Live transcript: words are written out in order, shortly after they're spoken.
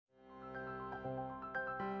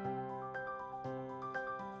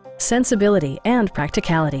Sensibility and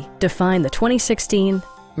practicality define the 2016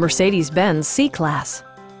 Mercedes-Benz C-Class.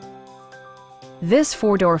 This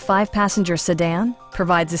four-door, five-passenger sedan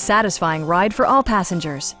provides a satisfying ride for all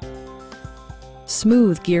passengers.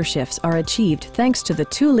 Smooth gear shifts are achieved thanks to the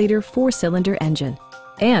 2-liter four-cylinder engine.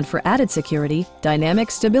 And for added security,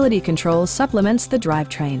 dynamic stability control supplements the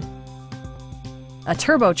drivetrain. A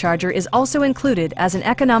turbocharger is also included as an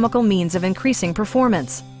economical means of increasing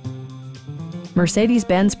performance.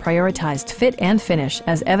 Mercedes-Benz prioritized fit and finish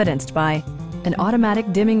as evidenced by an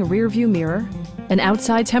automatic dimming rear-view mirror, an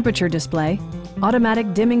outside temperature display,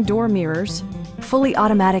 automatic dimming door mirrors, fully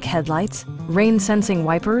automatic headlights, rain-sensing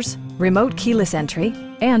wipers, remote keyless entry,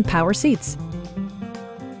 and power seats.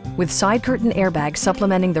 With side curtain airbags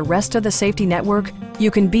supplementing the rest of the safety network,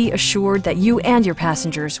 you can be assured that you and your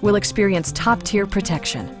passengers will experience top-tier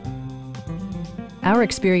protection. Our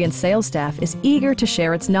experienced sales staff is eager to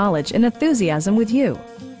share its knowledge and enthusiasm with you.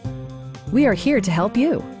 We are here to help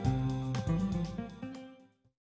you.